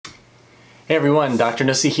Hey everyone, Dr.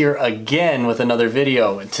 Nuesse here again with another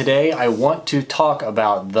video. And today I want to talk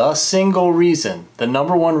about the single reason, the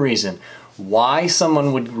number one reason, why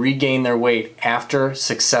someone would regain their weight after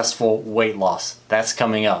successful weight loss. That's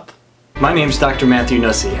coming up. My name's Dr. Matthew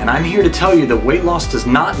Nuesse, and I'm here to tell you that weight loss does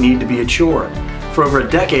not need to be a chore. For over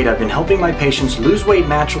a decade, I've been helping my patients lose weight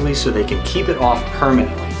naturally so they can keep it off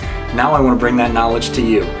permanently. Now I want to bring that knowledge to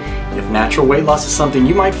you. If natural weight loss is something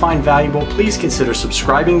you might find valuable, please consider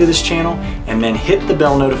subscribing to this channel and then hit the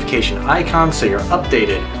bell notification icon so you're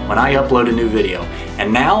updated when I upload a new video.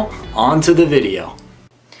 And now, on to the video.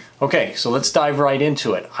 Okay, so let's dive right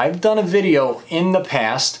into it. I've done a video in the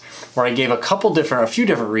past where I gave a few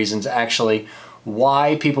different reasons actually,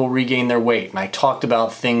 why people regain their weight. And I talked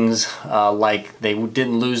about things like they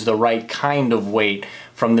didn't lose the right kind of weight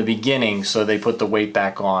from the beginning, so they put the weight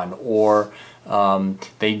back on, or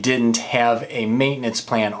they didn't have a maintenance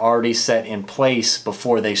plan already set in place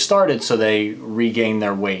before they started, so they regained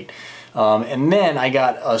their weight. And then I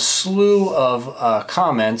got a slew of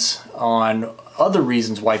comments on other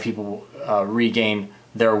reasons why people regain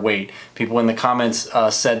their weight. People in the comments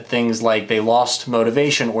said things like they lost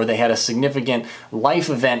motivation, or they had a significant life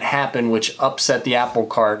event happen which upset the apple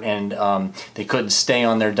cart and they couldn't stay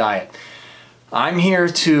on their diet. I'm here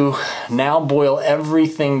to now boil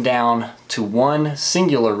everything down to one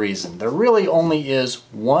singular reason. There really only is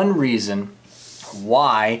one reason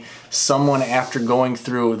why someone, after going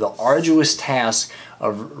through the arduous task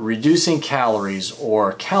of reducing calories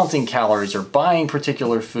or counting calories or buying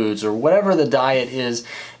particular foods or whatever the diet is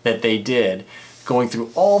that they did, going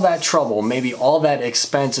through all that trouble, maybe all that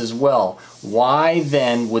expense as well, why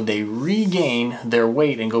then would they regain their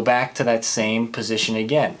weight and go back to that same position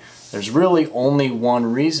again? There's really only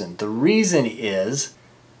one reason. The reason is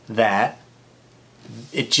that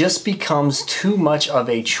it just becomes too much of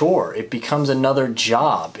a chore. It becomes another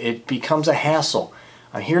job. It becomes a hassle.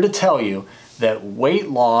 I'm here to tell you that weight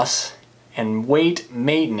loss and weight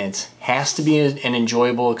maintenance has to be an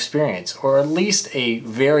enjoyable experience, or at least a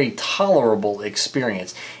very tolerable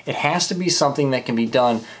experience. It has to be something that can be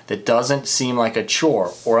done that doesn't seem like a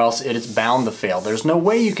chore, or else it is bound to fail. There's no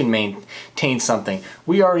way you can maintain something.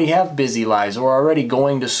 We already have busy lives. We're already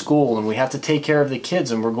going to school, and we have to take care of the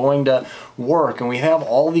kids, and we're going to work, and we have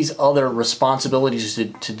all these other responsibilities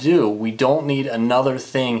to do. We don't need another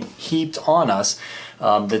thing heaped on us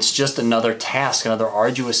that's just another task, another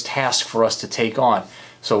arduous task for us to take on.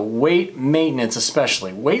 So weight maintenance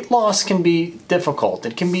especially. Weight loss can be difficult,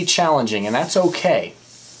 it can be challenging, and that's okay.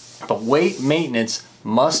 But weight maintenance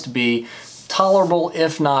must be tolerable,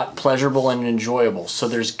 if not pleasurable and enjoyable. So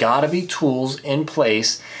there's got to be tools in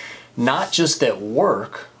place, not just that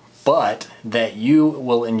work, but that you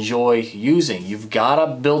will enjoy using. You've got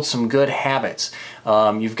to build some good habits.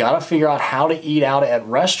 You've got to figure out how to eat out at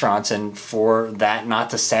restaurants, and for that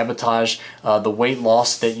not to sabotage the weight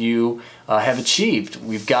loss that you have achieved.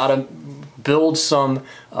 We've got to build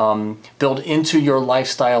into your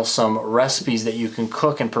lifestyle some recipes that you can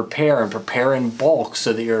cook and prepare in bulk,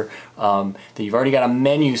 so that you've already got a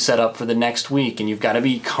menu set up for the next week, and you've got to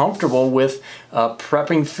be comfortable with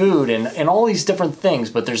prepping food and all these different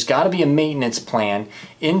things. But there's got to be a maintenance plan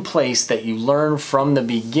in place that you learn from the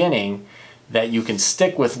beginning, that you can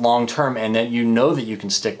stick with long term, and that you know that you can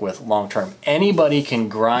stick with long term. Anybody can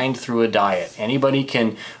grind through a diet. Anybody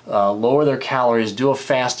can lower their calories, do a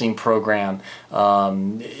fasting program,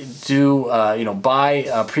 buy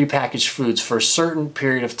prepackaged foods for a certain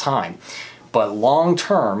period of time. But long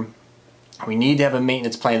term, we need to have a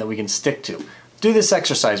maintenance plan that we can stick to. Do this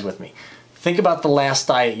exercise with me. Think about the last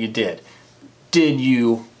diet you did. Did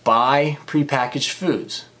you buy prepackaged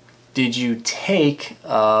foods? Did you take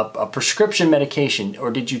a prescription medication, or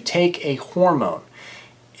did you take a hormone?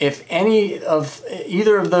 If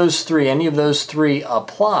either of those three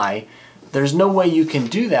apply, there's no way you can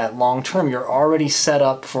do that long term. You're already set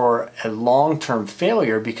up for a long-term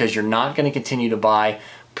failure, because you're not going to continue to buy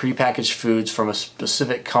prepackaged foods from a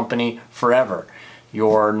specific company forever.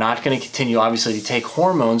 You're not going to continue, obviously, to take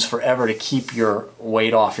hormones forever to keep your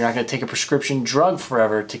weight off. You're not going to take a prescription drug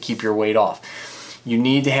forever to keep your weight off. You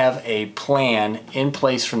need to have a plan in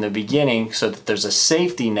place from the beginning, so that there's a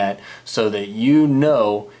safety net, so that you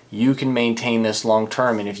know you can maintain this long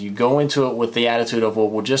term. And if you go into it with the attitude of, well,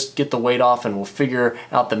 we'll just get the weight off and we'll figure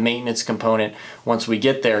out the maintenance component once we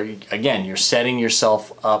get there, again, you're setting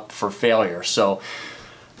yourself up for failure. So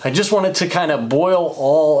I just wanted to kind of boil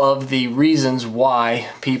all of the reasons why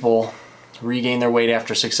people regain their weight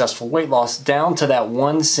after successful weight loss down to that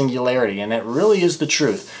one singularity, and that really is the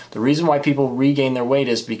truth. The reason why people regain their weight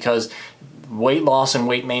is because weight loss and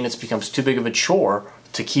weight maintenance becomes too big of a chore,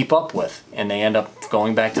 to keep up with, and they end up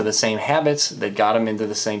going back to the same habits that got them into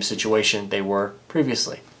the same situation they were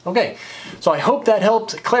previously. Okay, so I hope that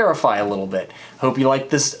helped clarify a little bit. Hope you like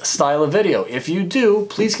this style of video. If you do,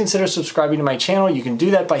 please consider subscribing to my channel. You can do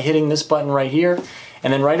that by hitting this button right here.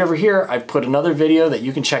 And then right over here, I've put another video that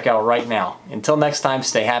you can check out right now. Until next time,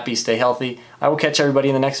 stay happy, stay healthy. I will catch everybody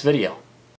in the next video.